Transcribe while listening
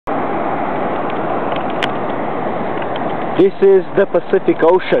This is the Pacific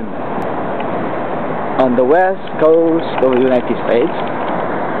Ocean on the west coast of the United States.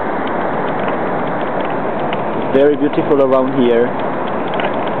 Very beautiful around here.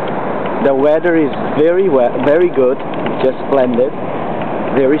 The weather is very good, just splendid,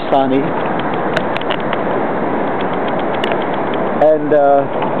 very sunny. And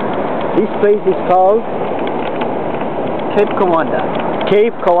this place is called Cape Coanda.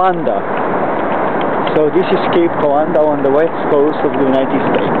 Cape Coanda. So this is Cape Coanda on the west coast of the United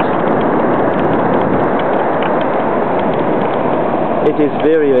States. It is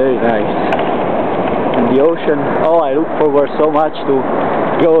very nice. And the ocean, oh, I look forward so much to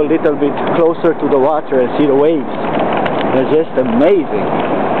go a little bit closer to the water and see the waves. They're just amazing.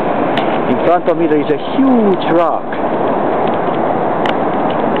 In front of me there is a huge rock.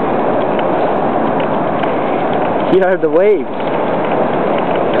 Here are the waves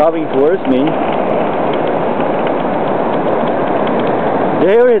coming towards me.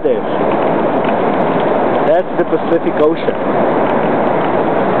 There it is. That's the Pacific Ocean.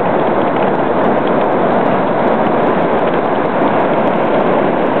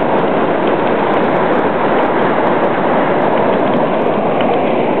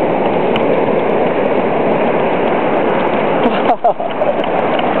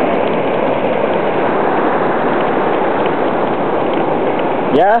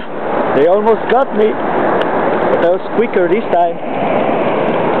 Yeah, they almost got me. But I was quicker this time.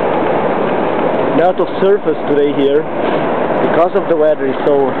 A lot of surface today here because of the weather is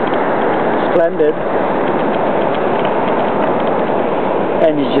so splendid,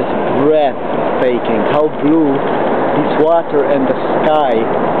 and it's just breathtaking how blue this water and the sky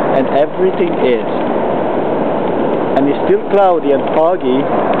and everything is. And it's still cloudy and foggy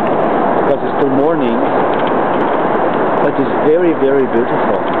because it's still morning, but it's very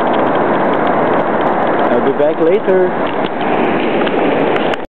beautiful. I'll be back later.